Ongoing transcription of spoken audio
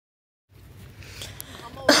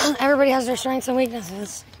Everybody has their strengths and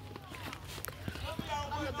weaknesses.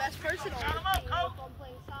 I'm the best person on the team if I'm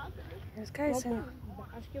playing soccer. Here's Kyson.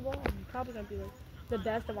 Basketball, I'm probably gonna be like the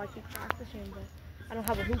best if I keep practicing, but I don't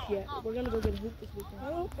have a hoop yet. We're gonna go get a hoop this weekend.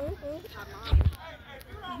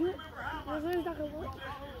 That's not gonna work.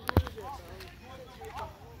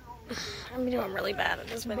 I'm doing really bad at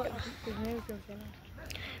this video.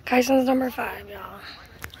 Kyson's number 5, y'all.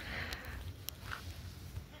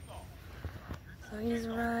 So he's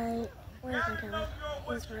right. Where's the camera?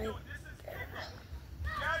 He's right there.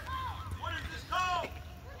 What is this called?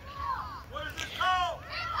 What is this called?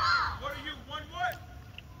 What are you? One what?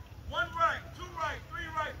 One right, two right, three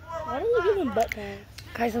right, four right. Why are you giving butt pads?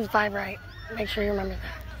 Kyson's 5 right. Make sure you remember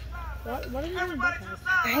that. What are you giving butt pads?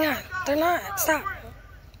 Hang on. They're not. Stop.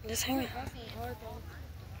 Just hang on.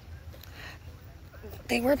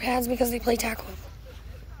 They wear pads because they play tackle.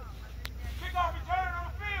 Kick off return on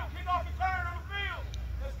the field. Kick off return on the field.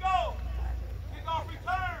 Let's go. Kick off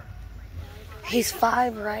return. He's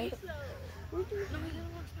 5 right.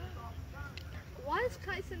 Why is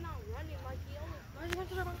Kyson not running like he always? Why is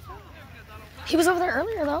he running on the side? He was over there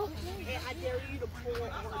earlier though. Hey, I dare you to pull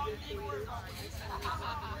one of your fingers.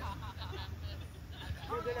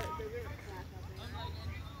 They're gonna crack up there.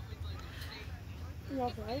 It's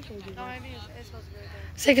supposed to be right.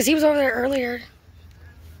 See, because he was over there earlier.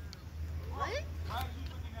 What?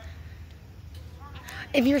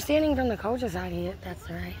 If you're standing from the coach's side, that's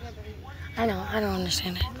right. I know. I don't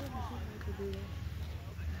understand it.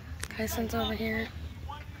 Kyson's over here.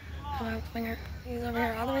 He's over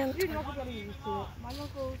here all the way in the You're top. not getting used to it. My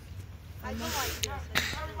uncle's. I go like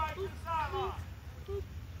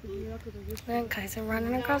this. And Kyson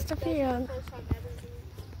running across the field. First time ever doing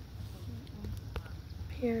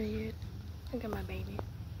Period. Look at my baby.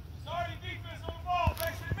 Starting defense on the ball.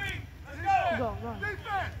 Facing me. Let's go. Go, run.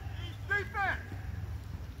 Defense. Defense.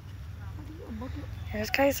 Here's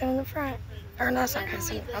Kyson in the front. Or no, it's not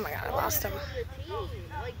Kyson. Oh my god, I lost him. the team.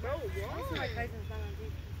 Like, bro, what?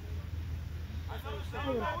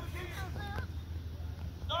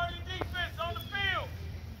 Starting defense on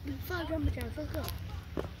the field.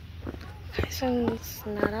 Kyson's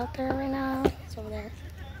not out there right now. He's over there.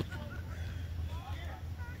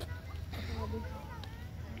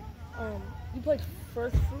 You played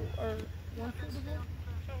first fruit or one fruit before?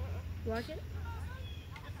 You like it?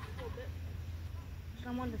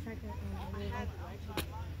 I'm on the second.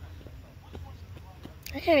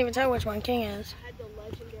 I can't even tell which one King is. I had the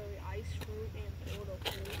legendary ice fruit and portal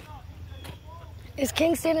fruit. Is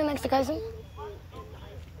King standing next to Kyson?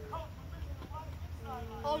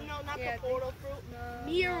 Oh no, not the portal fruit.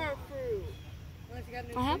 Mirror fruit.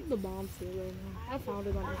 I have the bomb fruit right now. I found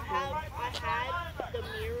it on the floor. I had the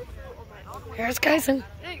mirror fruit on my other. Here's Kyson.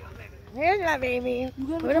 Here's my baby.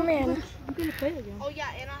 Put him in. You gonna play again? Oh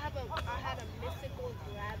yeah, and I had a mystical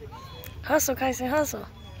gravity fruit Hustle, Kyson, hustle.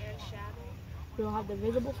 and shadow. You don't have the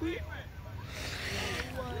visible fruit?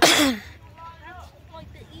 That's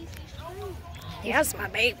like the easiest fruit. Yes, my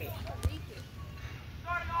baby.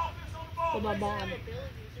 What about bomb?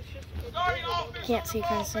 Can't see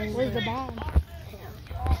Kyson. Where's the bomb?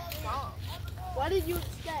 Why did you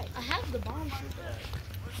stay? I have the bomb fruit.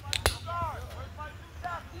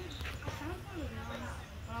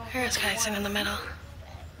 Here's Kyson in the middle.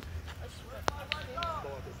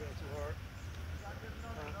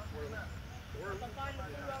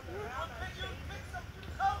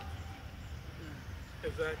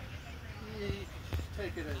 Exactly.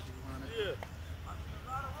 Take it as you want it. Yeah.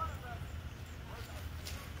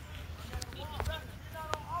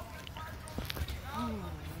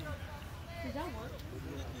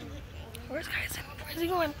 Where's Kyson? Where's he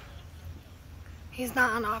going? He's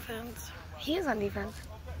not on offense. He is on defense.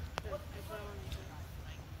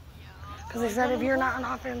 Because they said if you're not on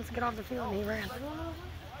offense, get off the field, and he ran.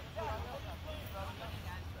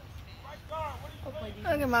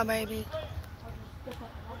 Look at my baby.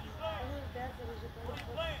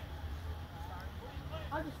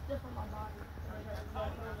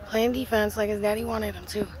 Playing defense like his daddy wanted him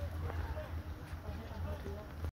to.